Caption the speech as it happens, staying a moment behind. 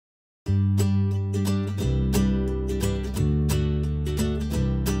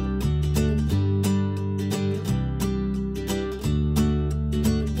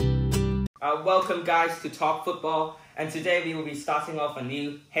Welcome guys to Talk Football, and today we will be starting off a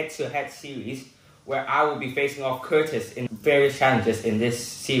new head-to-head series where I will be facing off Curtis in various challenges in this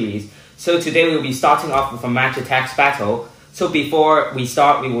series. So today we will be starting off with a Match Attax Battle. So before we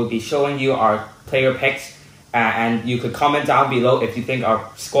start, we will be showing you our player picks, and you could comment down below if you think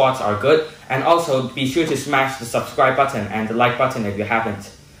our squads are good, and also be sure to smash the subscribe button and the like button if you haven't.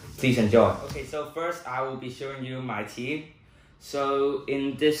 Please enjoy. Okay, so first I will be showing you my team. So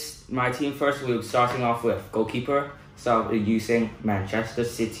in my team first, we'll be starting off with goalkeeper. So we're using Manchester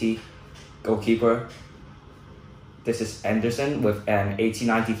City goalkeeper. This is Anderson with an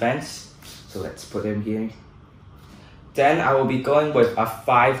 89 defense. So let's put him here. Then I will be going with a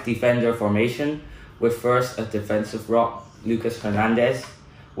 5 defender formation with first a defensive rock, Lucas Hernandez,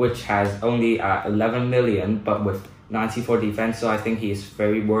 which has only 11 million but with 94 defense. So I think he is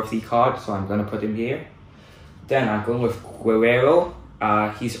very worthy card. So I'm gonna put him here. Then I'm going with Guerrero.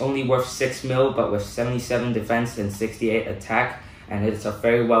 He's only worth 6 mil but with 77 defense and 68 attack, and it's a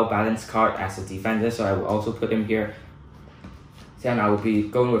very well balanced card as a defender, so I will also put him here. Then I will be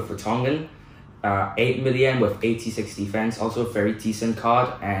going with Vertonghen, 8 million with 86 defense, also a very decent card,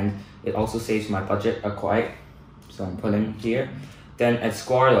 and it also saves my budget quite, so I'm putting him here. Then at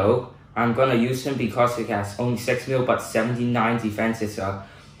Squarlo, I'm gonna use him because he has only 6 mil but 79 defense. It's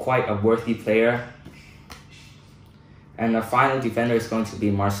quite a worthy player. And the final defender is going to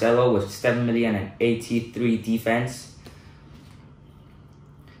be Marcelo with 7 million and 83 defense.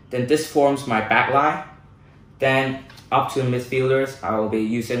 Then this forms my back line. Then up to the midfielders, I will be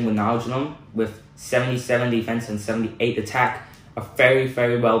using Wijnaldum with 77 defense and 78 attack. A very,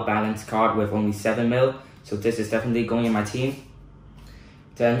 very well balanced card with only 7 mil. So this is definitely going in my team.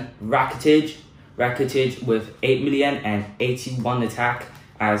 Then Rakitic with 8 million and 81 attack,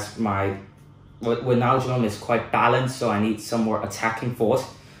 as my Wijnaldum is quite balanced, so I need some more attacking force.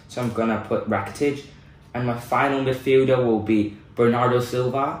 So I'm gonna put Rakitic. And my final midfielder will be Bernardo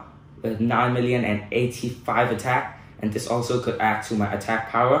Silva with 9 million and 85 attack. And this also could add to my attack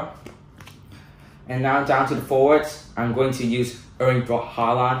power. And now down to the forwards, I'm going to use Erling Braut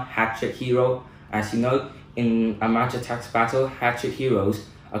Haaland, hat-trick hero. As you know, in a Match Attax Battle, hat-trick heroes,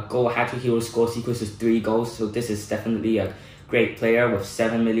 a hat-trick hero scores equals to 3 goals. So this is definitely a great player with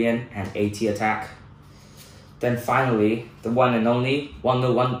 7 million and 80 attack. Then finally, the one and only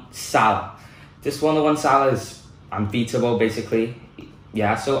 101 Salah. This 101 Salah is unbeatable basically.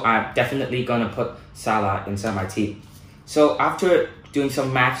 Yeah, so I'm definitely gonna put Salah inside my team. So after doing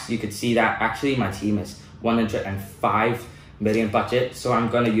some maths, you could see that actually my team is 105 million budget. So I'm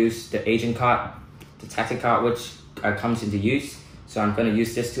gonna use the agent card, the tactic card, which comes into use. So I'm gonna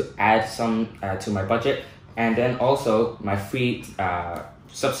use this to add some to my budget. And then also my free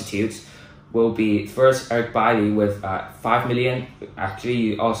substitutes will be first Eric Bailly with 5 million.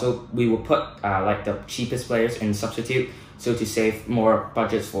 Actually, we will put like the cheapest players in substitute, so to save more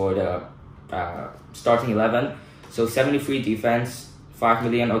budgets for the starting 11. So 73 defense, 5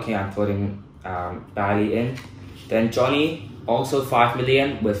 million. Okay, I'm putting Bailly in. Then Johnny, also 5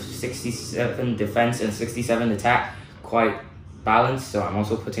 million with 67 defense and 67 attack, quite balanced. So I'm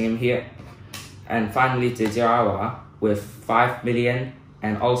also putting him here. And finally, Diarra with 5 million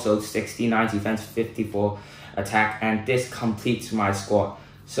and also 69 defense, 54 attack, and this completes my squad.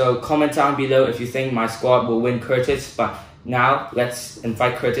 So comment down below if you think my squad will win Curtis, but now let's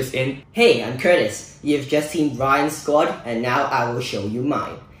invite Curtis in. Hey, I'm Curtis. You've just seen Ryan's squad, and now I will show you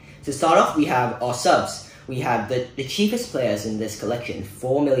mine. To start off, we have our subs. We have the cheapest players in this collection,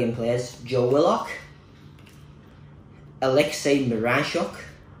 4 million players: Joe Willock, Alexei Miranchuk,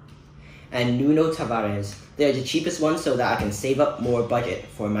 and Nuno Tavares. They're the cheapest ones so that I can save up more budget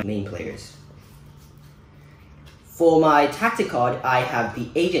for my main players. For my tactic card, I have the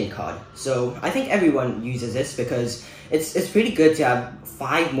agent card. So I think everyone uses this because it's pretty good to have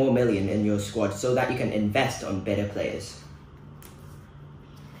 5 more million in your squad so that you can invest on better players.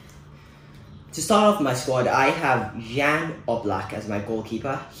 To start off my squad, I have Jan Oblak as my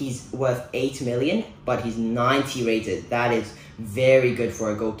goalkeeper. He's worth 8 million, but he's 90 rated. That is very good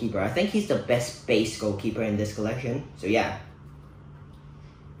for a goalkeeper. I think he's the best base goalkeeper in this collection, so yeah.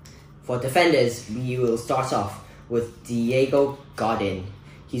 For defenders, we will start off with Diego Godin.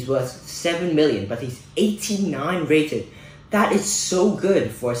 He's worth 7 million, but he's 89 rated. That is so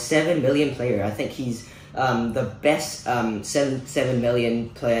good for a 7 million player. I think he's the best 7 million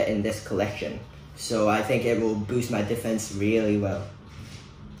player in this collection. So I think it will boost my defense really well.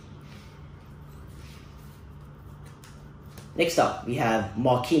 Next up, we have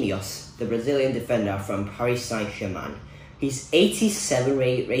Marquinhos, the Brazilian defender from Paris Saint-Germain. He's 87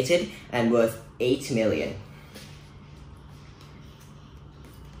 rated and worth 8 million.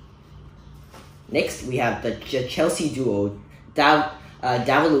 Next, we have the Chelsea duo,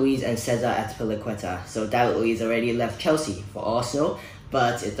 David Luiz and Cesar Azpilicueta. So David Luiz already left Chelsea for Arsenal,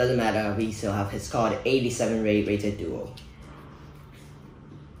 but it doesn't matter. We still have his card, 87 rated duo.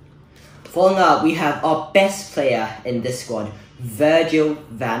 Following up, we have our best player in this squad, Virgil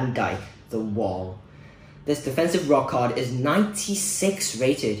van Dijk, the Wall. This defensive rock card is 96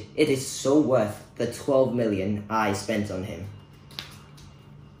 rated. It is so worth the 12 million I spent on him.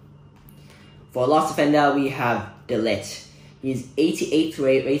 For last defender, we have De Ligt. He's 88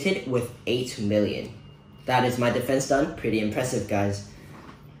 rated with 8 million. That is my defense done. Pretty impressive, guys.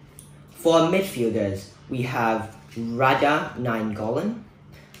 For midfielders, we have Raja Nainggolan,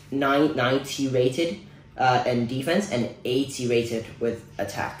 90 rated in defense and 80 rated with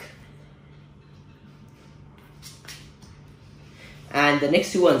attack. And the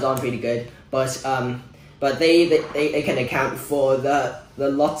next two ones aren't pretty good, but they can account for the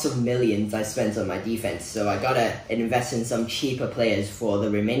lots of millions I spent on my defense. So I gotta invest in some cheaper players for the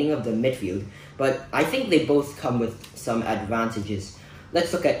remaining of the midfield. But I think they both come with some advantages.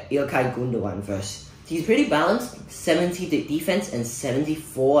 Let's look at Ilkay Gundogan first. He's pretty balanced, 70 defense and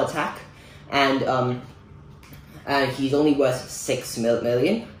 74 attack, and he's only worth 6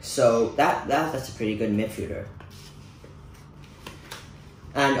 million. So that's a pretty good midfielder.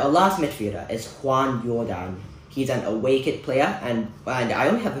 And our last midfielder is Juan Jordan. He's an away kit player, and I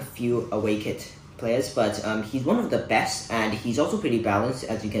only have a few away kit players, but he's one of the best, and he's also pretty balanced.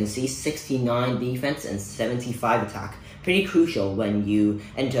 As you can see, 69 defense and 75 attack. Pretty crucial when you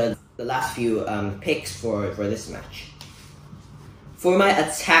enter the last few picks for this match. For my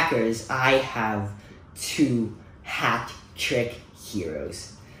attackers, I have 2 hat-trick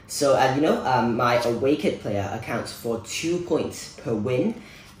heroes. So as you know, my away kit player accounts for 2 points per win,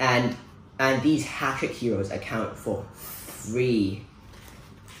 and these hat-trick heroes account for 3.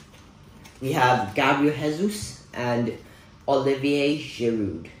 We have Gabriel Jesus and Olivier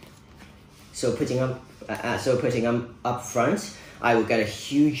Giroud. So putting them up front, I will get a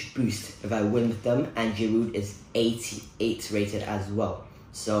huge boost if I win with them, and Giroud is 88 rated as well.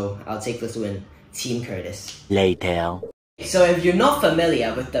 So I'll take this win, Team Curtis. Later. So if you're not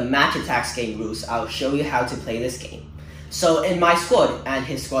familiar with the Match Attax game rules, I'll show you how to play this game. So in my squad and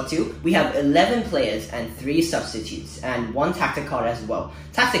his squad too, we have 11 players and 3 substitutes and 1 tactic card as well.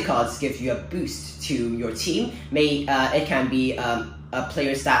 Tactic cards give you a boost to your team. It can be a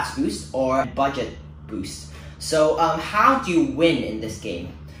player stats boost or budget boost. So how do you win in this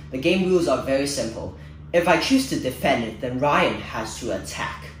game? The game rules are very simple. If I choose to defend, then Ryan has to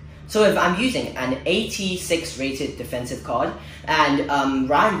attack. So if I'm using an 86 rated defensive card and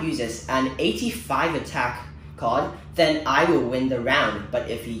Ryan uses an 85 attack card, then I will win the round. But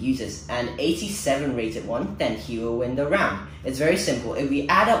if he uses an 87 rated one, then he will win the round. It's very simple. If we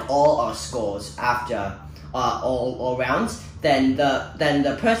add up all our scores after all rounds, then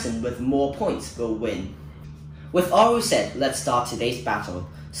the person with more points will win. With all said, let's start today's battle.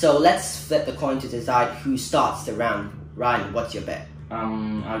 So let's flip the coin to decide who starts the round. Ryan, what's your bet?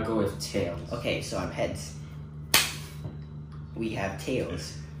 I'll go with tails. Okay, so I'm heads. We have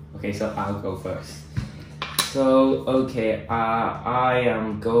tails. Okay, so I'll go first. So, okay, I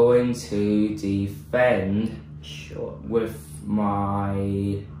am going to defend with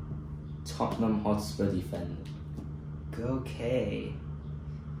my Tottenham Hotspur defender. Okay.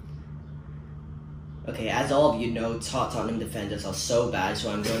 Okay, as all of you know, Tottenham defenders are so bad,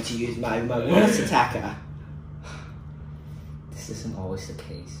 so I'm going to use my worst attacker. This isn't always the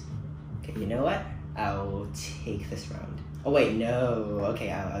case. Okay, you know what? I'll take this round. Oh wait, no.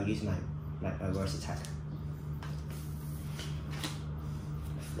 Okay, I'll use my worst attacker.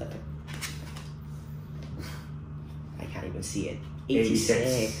 Flip it. I can't even see it.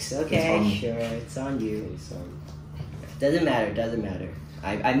 86. Okay, sure, it's on you. Doesn't matter.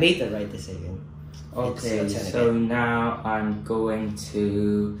 I made the right decision. Okay, so now I'm going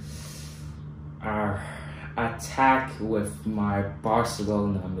to attack with my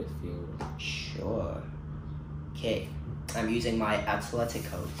Barcelona midfielder. Sure. Okay, I'm using my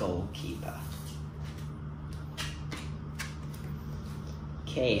Atletico goalkeeper.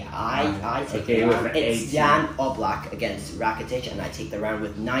 Okay, I take the round. It's Jan Oblak against Rakitic, and I take the round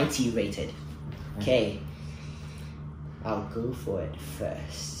with 90 rated. Okay, I'll go for it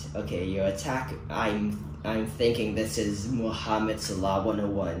first. Okay, your attack, I'm thinking this is Mohamed Salah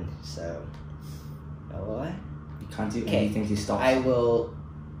 101, so... What? You can't do anything to stop. I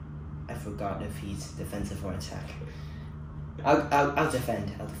forgot if he's defensive or attack. I'll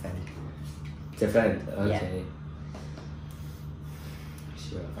defend. Defend, okay. Yeah.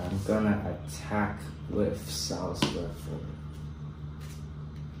 Sure, I'm gonna attack with Salzburg.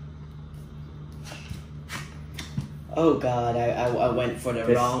 Oh god, I went for the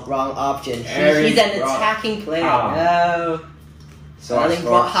This- wrong option. Very He's an wrong. attacking player. Oh. No. So I Erling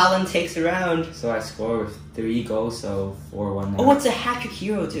score. Haaland takes the round. So I score with 3 goals, so 4-1 now. Oh, it's a hat-trick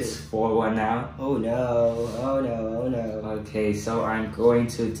hero too. It's 4-1 now. Oh no, oh no, oh no. Okay, so I'm going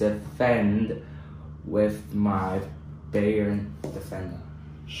to defend with my Bayern defender.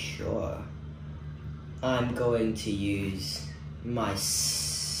 Sure. I'm going to use my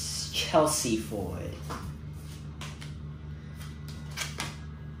Chelsea forward.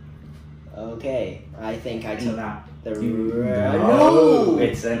 Okay, I think I took the No!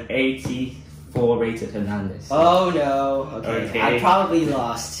 It's an 84 rated Hernandez. Oh no, okay. Okay. I probably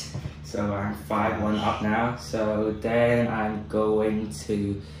lost. So I'm 5-1 up now. So then I'm going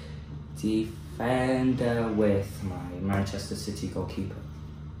to defend with my Manchester City goalkeeper.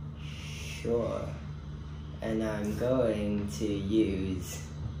 Sure. And I'm going to use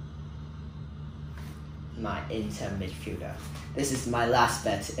my Inter midfielder. This is my last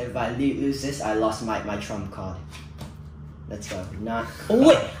bet. If I lose this, I lost my trump card. Let's go. Not. Oh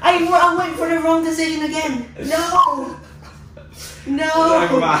wait! I went for the wrong decision again. No. No.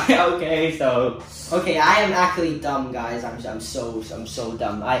 Never mind. Okay, so Okay, I am actually dumb, guys. I'm so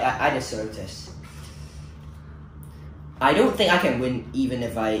dumb. I deserve this. I don't think I can win even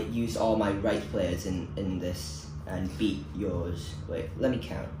if I use all my right players in this and beat yours. Wait, let me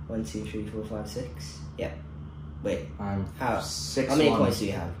count. 1, 2, 3, 4, 5, 6. Yeah. Wait. I'm How? 6-1. How many points do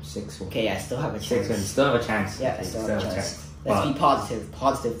you have? 6-1. Okay, I still have a chance. 6-1. Still have a chance. Yeah, Okay, still have a chance. Let's But, be positive.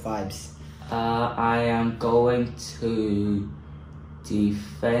 Positive vibes. I am going to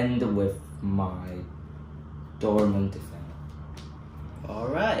defend with my Dortmund defender.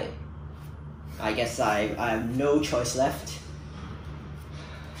 Alright. I guess I have no choice left.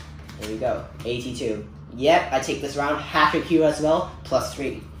 Here we go. 82. Yep, I take this round. Hat-trick hero as well. Plus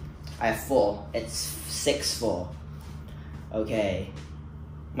 3. I have 4. It's 6-4. Okay.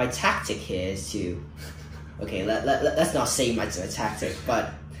 My tactic here is to... Okay, let's not say much of a tactic,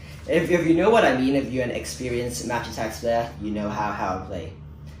 but if you know what I mean, if you're an experienced Match Attax player, you know how I play.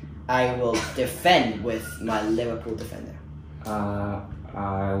 I will defend with my Liverpool defender.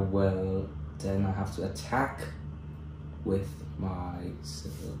 I will. Then I have to attack with my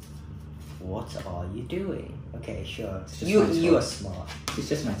civil. What are you doing? Okay, sure. It's just You my you are choice. smart. It's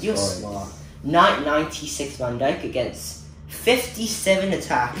just my You're choice. smart. 96 Van Dijk against 57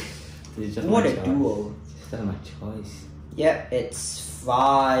 attack. It's just What my a choice. duel. It's just my choice. Yep, it's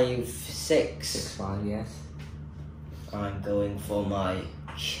 5-6. 6-5, yes. I'm going for my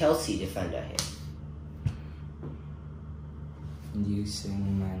Chelsea defender here.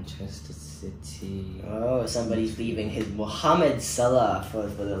 Using Manchester City. Oh, somebody's leaving his Mohamed Salah for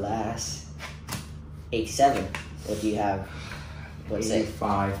the last 87. What do you have? What's it?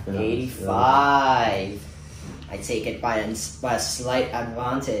 85. but 85. I take it by a slight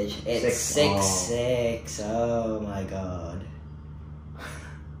advantage. It's 6-6. Oh my god.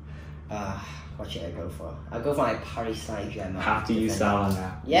 What should I go for? I'll go for my Paris Saint-Germain. Have to use Salah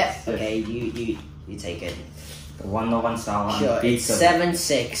now. Yep. It's Okay. You take it. The 1-1 Salah. Sure. It's beats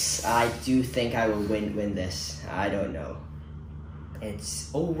 7-6. I do think I will win this. I don't know.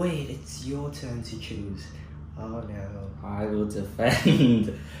 It's. Oh wait. It's your turn to choose. Oh no. I will defend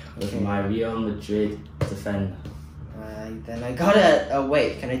with Okay. my Real Madrid defender. Then I gotta.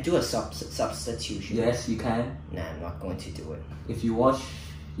 Wait. Can I do a substitution? Yes, you can. Nah, I'm not going to do it. If you wish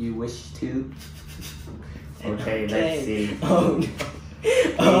to. Okay, let's see. Oh no.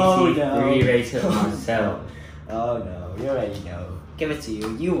 Oh 83 no. rated Marcel. Oh no. You already know. Give it to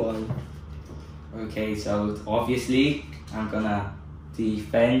you. You won. Okay, so obviously I'm gonna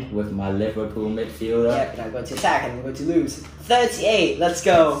defend with my Liverpool midfielder. Yep. And I'm going to attack and I'm going to lose. 38. Let's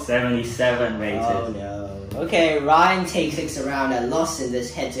go. 77 rated. Oh no. Okay, Ryan takes 6 around and lost in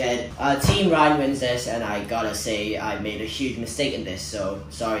this head-to-head. Team Ryan wins this, and I gotta say I made a huge mistake in this, so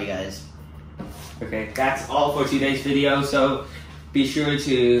sorry guys. Okay, that's all for today's video. So be sure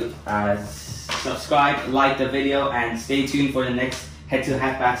to subscribe, like the video, and stay tuned for the next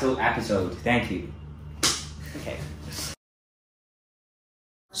Head2Head Battle episode. Thank you. Okay.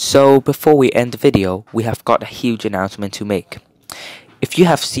 So before we end the video, we have got a huge announcement to make. If you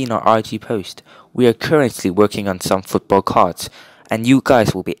have seen our RG post, we are currently working on some football cards, and you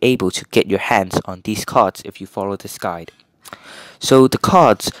guys will be able to get your hands on these cards if you follow this guide. So the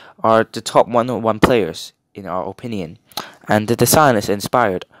cards are the top 101 players in our opinion, and the design is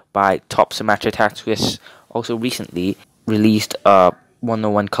inspired by top Match Attax, which also recently released a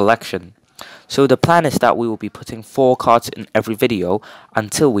 101 collection. So the plan is that we will be putting 4 cards in every video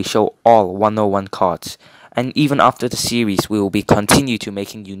until we show all 101 cards. And even after the series, we will be continue to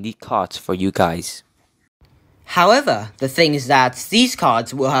making unique cards for you guys. However, the thing is that these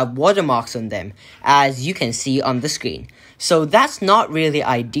cards will have watermarks on them, as you can see on the screen. So that's not really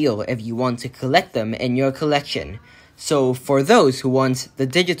ideal if you want to collect them in your collection. So for those who want the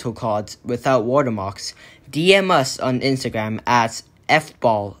digital cards without watermarks, DM us on Instagram at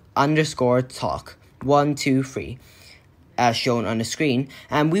fball_talk123 as shown on the screen,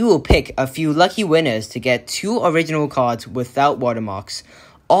 and we will pick a few lucky winners to get 2 original cards without watermarks.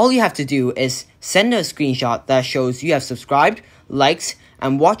 All you have to do is send a screenshot that shows you have subscribed, liked,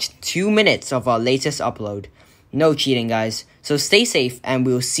 and watched 2 minutes of our latest upload. No cheating, guys. So stay safe, and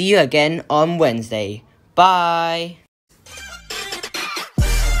we'll see you again on Wednesday. Bye!